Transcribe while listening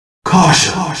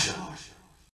Caution.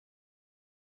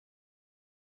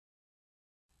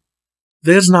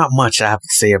 There's not much I have to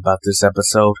say about this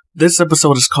episode. This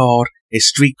episode is called A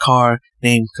Streetcar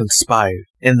Named Conspired.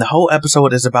 And the whole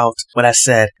episode is about what I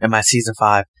said in my Season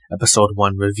 5 Episode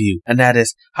 1 review. And that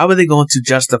is, how are they going to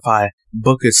justify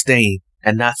Booker staying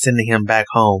and not sending him back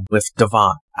home with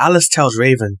Devon? Alice tells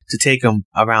Raven to take him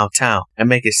around town and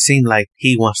make it seem like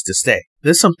he wants to stay.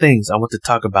 There's some things I want to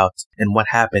talk about in what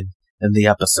happened in the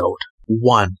episode.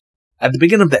 1. At the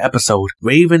beginning of the episode,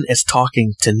 Raven is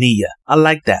talking to Nia. I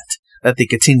like that they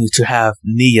continue to have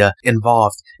Nia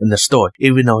involved in the story,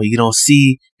 even though you don't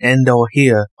see and or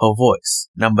hear her voice.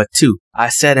 Number 2, I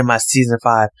said in my Season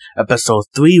 5 Episode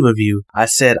 3 review, I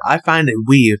said I find it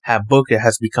weird how Booker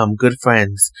has become good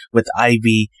friends with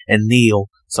Ivy and Neil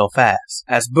so fast.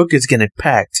 As Booker's getting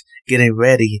packed, getting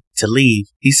ready to leave,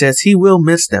 he says he will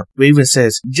miss them. Raven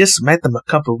says, just met them a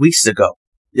couple weeks ago.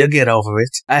 You'll get over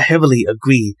it. I heavily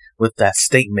agree with that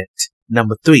statement.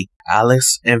 Number 3,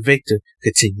 Alice and Victor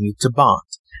continue to bond,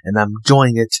 and I'm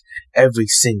enjoying it every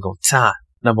single time.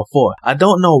 Number 4, I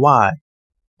don't know why,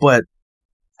 but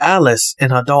Alice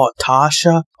and her dog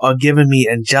Tasha are giving me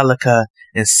Angelica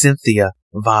and Cynthia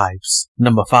vibes.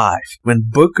 Number 5, when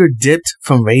Booker dipped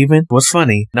from Raven was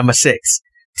funny. Number 6,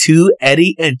 2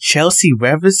 Eddie and Chelsea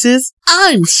references.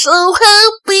 I'm so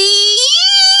happy.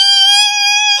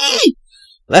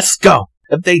 Let's go.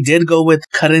 If they did go with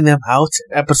cutting them out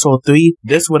in Episode 3,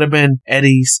 this would have been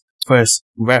Eddie's first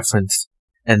reference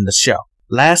in the show.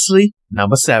 Lastly,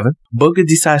 number 7, Booker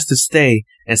decides to stay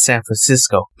in San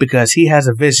Francisco because he has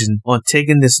a vision on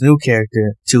taking this new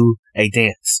character to a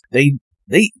dance.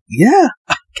 Yeah,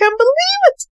 I can't believe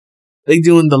it. They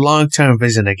doing the long-term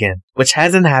vision again, which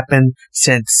hasn't happened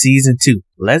since Season 2.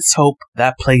 Let's hope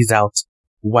that plays out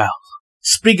well.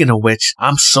 Speaking of which,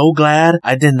 I'm so glad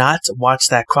I did not watch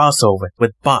that crossover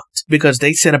with bunk'd because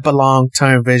they set up a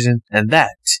long-term vision and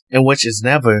that, in which is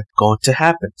never going to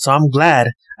happen. So I'm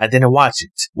glad I didn't watch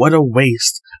it. What a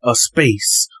waste of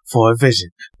space for a vision.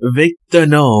 Victor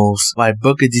knows why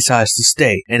Booker decides to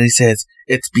stay, and he says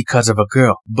it's because of a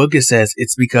girl. Booker says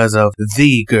it's because of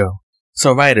the girl.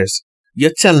 So writers,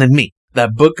 you're telling me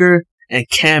that Booker and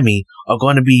Cammy are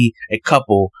going to be a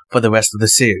couple for the rest of the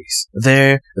series.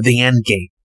 They're the end game.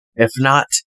 If not,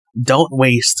 don't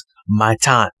waste my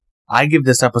time. I give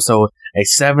this episode a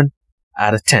 7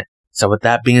 out of 10. So with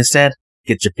that being said,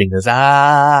 get your fingers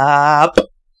up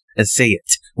and say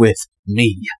it with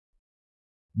me.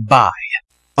 Bye.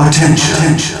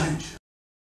 Attention.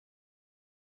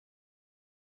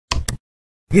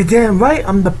 You're damn right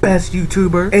I'm the best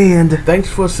YouTuber. And thanks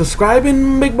for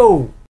subscribing, Big Bo.